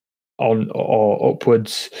 50-50 on or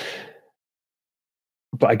upwards.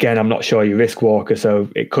 But again, I'm not sure you risk Walker, so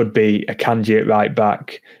it could be Akanji at right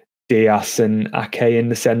back, Diaz and Ake in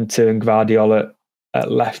the centre, and Guardiola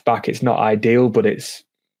at left back. It's not ideal, but it's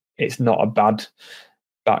not a bad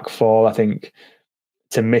back four. I think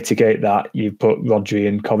to mitigate that, you put Rodri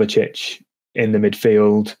and Kovacic in the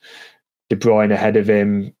midfield, De Bruyne ahead of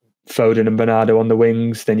him, Foden and Bernardo on the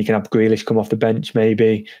wings. Then you can have Grealish come off the bench,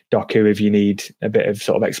 maybe Doku if you need a bit of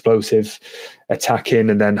sort of explosive attacking,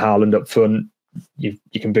 and then Haaland up front. You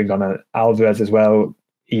can bring on Alvarez as well,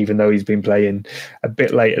 even though he's been playing a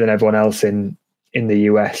bit later than everyone else in the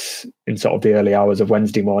US in sort of the early hours of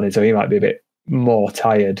Wednesday morning, so he might be a bit more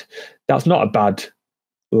tired. That's not a bad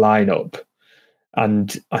lineup,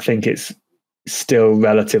 and I think it's still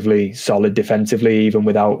relatively solid defensively, even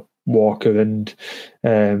without Walker and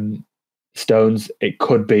Stones. It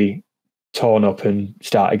could be torn up and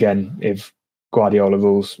start again if Guardiola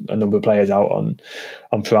rules a number of players out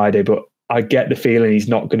on Friday, but I get the feeling he's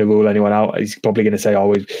not going to rule anyone out. He's probably going to say,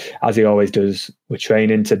 as he always does, we're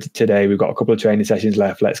training today. We've got a couple of training sessions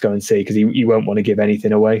left. Let's go and see, because he won't want to give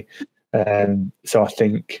anything away. So I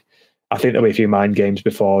think there'll be a few mind games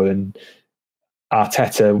before, and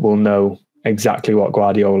Arteta will know exactly what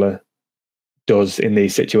Guardiola does in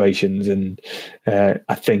these situations. And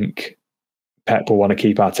I think Pep will want to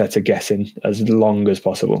keep Arteta guessing as long as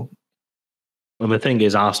possible. And the thing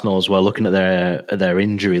is, Arsenal as well, looking at their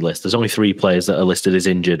injury list, there's only 3 players that are listed as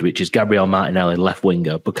injured, which is Gabriel Martinelli, left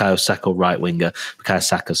winger, Bukayo Saka, right winger,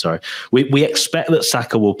 We expect that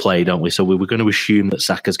Saka will play, don't we? So we were going to assume that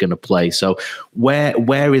Saka's going to play. So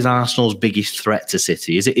where is Arsenal's biggest threat to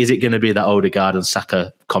City? Is it going to be that Odegaard and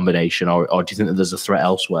Saka combination, or do you think that there's a threat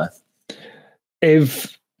elsewhere?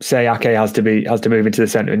 If, say, Ake has to move into the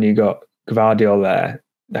centre and you got Gvardiol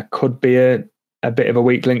there could be a bit of a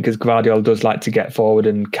weak link, because Gvardiol does like to get forward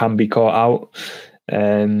and can be caught out.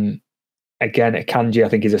 Again, Akanji, I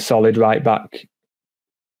think, is a solid right back,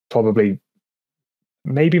 probably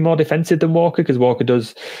maybe more defensive than Walker, because Walker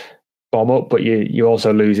does bomb up, but you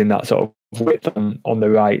also losing that sort of width on the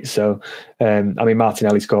right. So,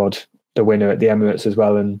 Martinelli scored the winner at the Emirates as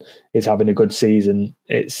well and is having a good season.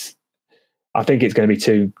 I think it's going to be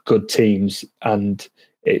 2 good teams, and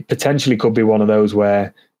it potentially could be one of those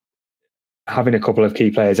where having a couple of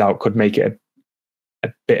key players out could make it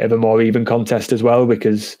a bit of a more even contest as well,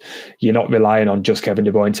 because you're not relying on just Kevin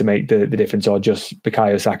De Bruyne to make the difference, or just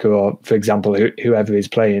Bukayo Saka, or, for example, whoever is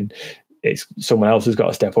playing. It's someone else has got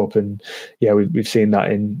to step up, and we've seen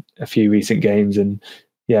that in a few recent games. And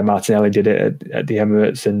Martinelli did it at the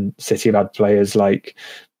Emirates, and City have had players like,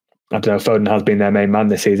 I don't know, Foden has been their main man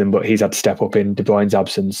this season, but he's had to step up in De Bruyne's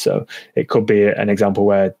absence. So it could be an example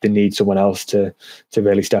where they need someone else to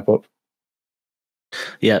really step up.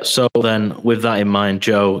 Yeah, so then with that in mind,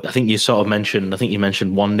 Joe, I think you mentioned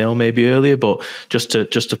 1-0 maybe earlier, but just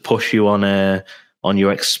to push you on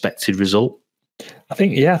your expected result. I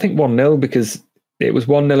think 1-0, because it was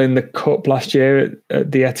 1-0 in the Cup last year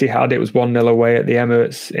at the Etihad. It was 1-0 away at the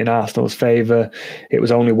Emirates in Arsenal's favour. It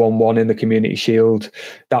was only 1-1 in the Community Shield.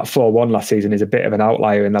 That 4-1 last season is a bit of an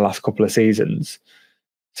outlier in the last couple of seasons.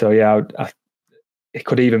 So it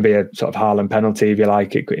could even be a sort of Haaland penalty if you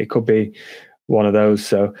like. It could be one of those.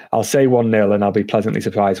 So I'll say 1-0, and I'll be pleasantly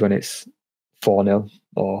surprised when it's 4-0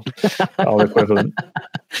 or equivalent.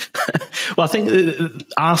 Well, I think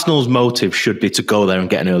Arsenal's motive should be to go there and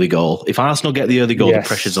get an early goal. If Arsenal get the early goal, the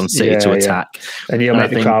pressure's on City to attack. And you'll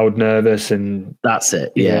make the crowd nervous. And that's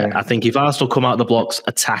it. Yeah. I think if Arsenal come out of the blocks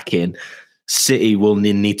attacking, City will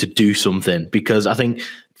need to do something, because I think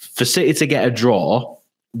for City to get a draw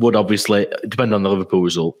would obviously, depending on the Liverpool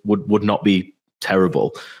result, would not be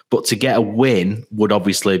terrible. But to get a win would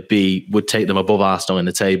take them above Arsenal in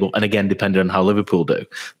the table. And again, depending on how Liverpool do,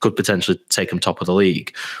 could potentially take them top of the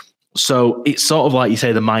league. So it's sort of like you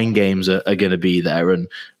say, the mind games are going to be there,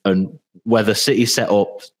 and whether City set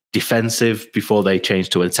up defensive before they change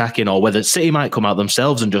to attacking, or whether City might come out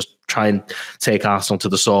themselves and just try and take Arsenal to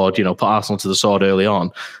the sword, put Arsenal to the sword early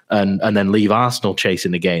on and then leave Arsenal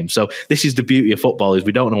chasing the game. So this is the beauty of football, is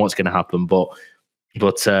we don't know what's going to happen, but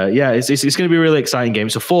it's going to be a really exciting game.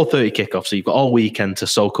 It's a 4:30 kickoff, so you've got all weekend to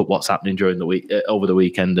soak up what's happening during the week, over the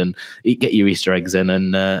weekend, and get your Easter eggs in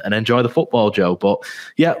and enjoy the football, Joe. But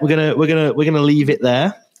yeah, we're gonna leave it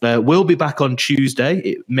there. We'll be back on Tuesday.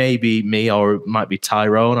 It may be me, or it might be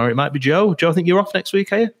Tyrone, or it might be Joe. Joe, I think you're off next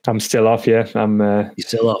week, are you? I'm still off, yeah. You're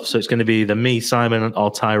still off. So it's going to be the me, Simon, or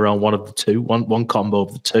Tyrone, one of the two, one combo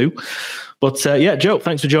of the two. But Joe,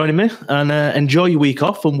 thanks for joining me, and enjoy your week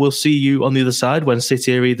off, and we'll see you on the other side when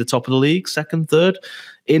City are either top of the league, second, third,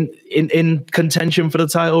 in contention for the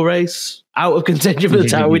title race, out of contention for the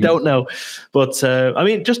title, we don't know. But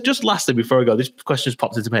just lastly before I go, this question's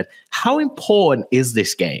popped into my head. How important is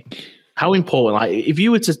this game? How important? Like, if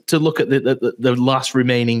you were to look at the last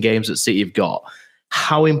remaining games that City have got,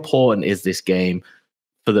 how important is this game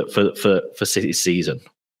for City's season?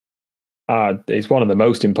 It's one of the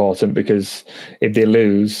most important, because if they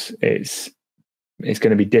lose, it's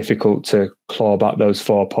going to be difficult to claw back those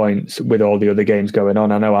 4 points with all the other games going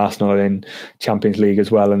on. I know Arsenal are in Champions League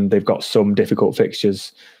as well, and they've got some difficult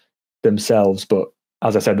fixtures themselves. But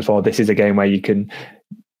as I said before, this is a game where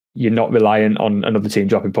you're not reliant on another team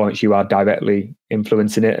dropping points. You are directly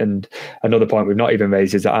influencing it. And another point we've not even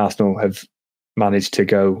raised is that Arsenal have managed to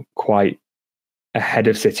go quite ahead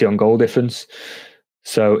of City on goal difference.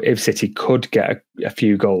 So if City could get a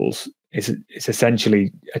few goals, it's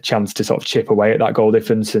essentially a chance to sort of chip away at that goal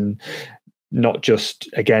difference, and not just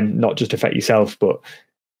affect yourself, but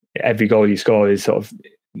every goal you score is sort of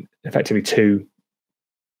effectively two,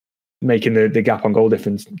 making the gap on goal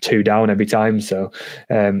difference 2 down every time. So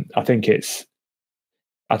I think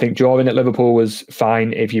drawing at Liverpool was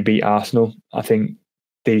fine if you beat Arsenal. I think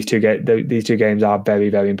these two games are very,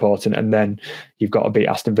 very important, and then you've got to beat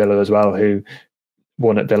Aston Villa as well, who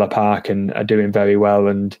won at Villa Park and are doing very well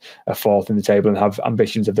and are fourth in the table and have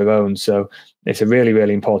ambitions of their own. So it's a really,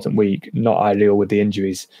 really important week. Not ideal with the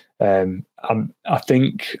injuries. I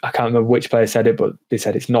think, I can't remember which player said it, but they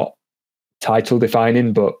said it's not title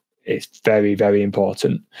defining, but it's very, very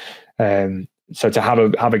important. So to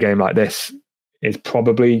have a game like this is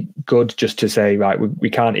probably good, just to say, right, we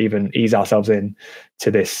can't even ease ourselves in to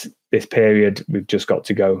this period. We've just got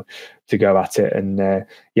to go at it. And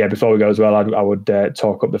before we go as well, I would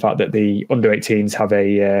talk up the fact that the under-18s have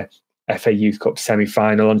a FA Youth Cup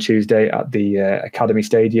semi-final on Tuesday at the Academy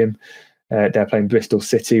Stadium. They're playing Bristol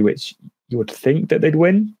City, which you would think that they'd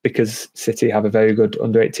win, because City have a very good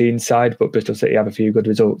under-18 side, but Bristol City have a few good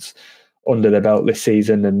results under their belt this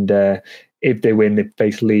season. And if they win, they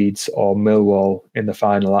face Leeds or Millwall in the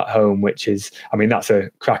final at home, which is, that's a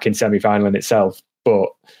cracking semi-final in itself, but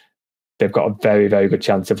they've got a very, very good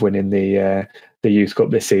chance of winning the Youth Cup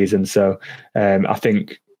this season. So I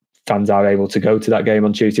think fans are able to go to that game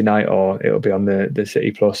on Tuesday night, or it'll be on the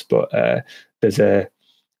City Plus. But there's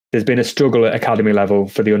been a struggle at academy level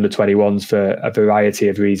for the under-21s for a variety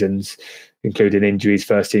of reasons, including injuries,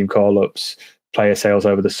 first-team call-ups, player sales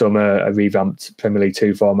over the summer, a revamped Premier League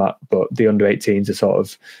 2 format. But the under-18s are sort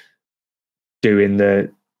of doing the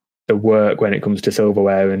work when it comes to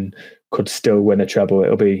silverware and could still win a treble.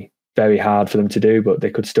 It'll be very hard for them to do, but they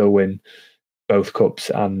could still win both cups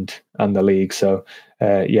and the league. So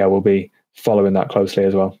we'll be following that closely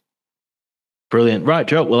as well. Brilliant. Right,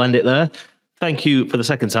 Joe, we'll end it there. Thank you for the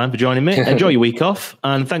second time for joining me. Enjoy your week off.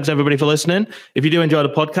 And thanks everybody for listening. If you do enjoy the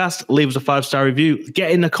podcast, leave us a 5-star review.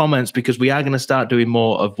 Get in the comments, because we are going to start doing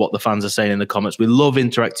more of what the fans are saying in the comments. We love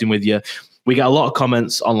interacting with you. We get a lot of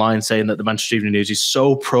comments online saying that the Manchester Evening News is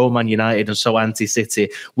so pro-Man United and so anti-City.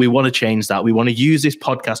 We want to change that. We want to use this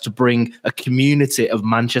podcast to bring a community of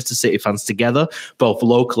Manchester City fans together, both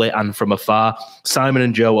locally and from afar. Simon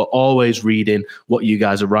and Joe are always reading what you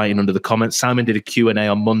guys are writing under the comments. Simon did a Q&A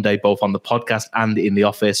on Monday, both on the podcast and in the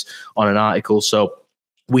office on an article. So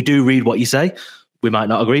we do read what you say. We might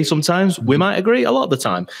not agree sometimes. We might agree a lot of the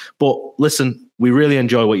time. But listen, we really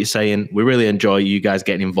enjoy what you're saying. We really enjoy you guys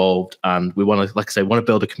getting involved. And we want to, like I say, want to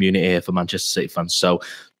build a community here for Manchester City fans. So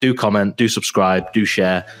do comment, do subscribe, do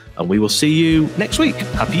share. And we will see you next week.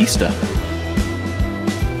 Happy Easter.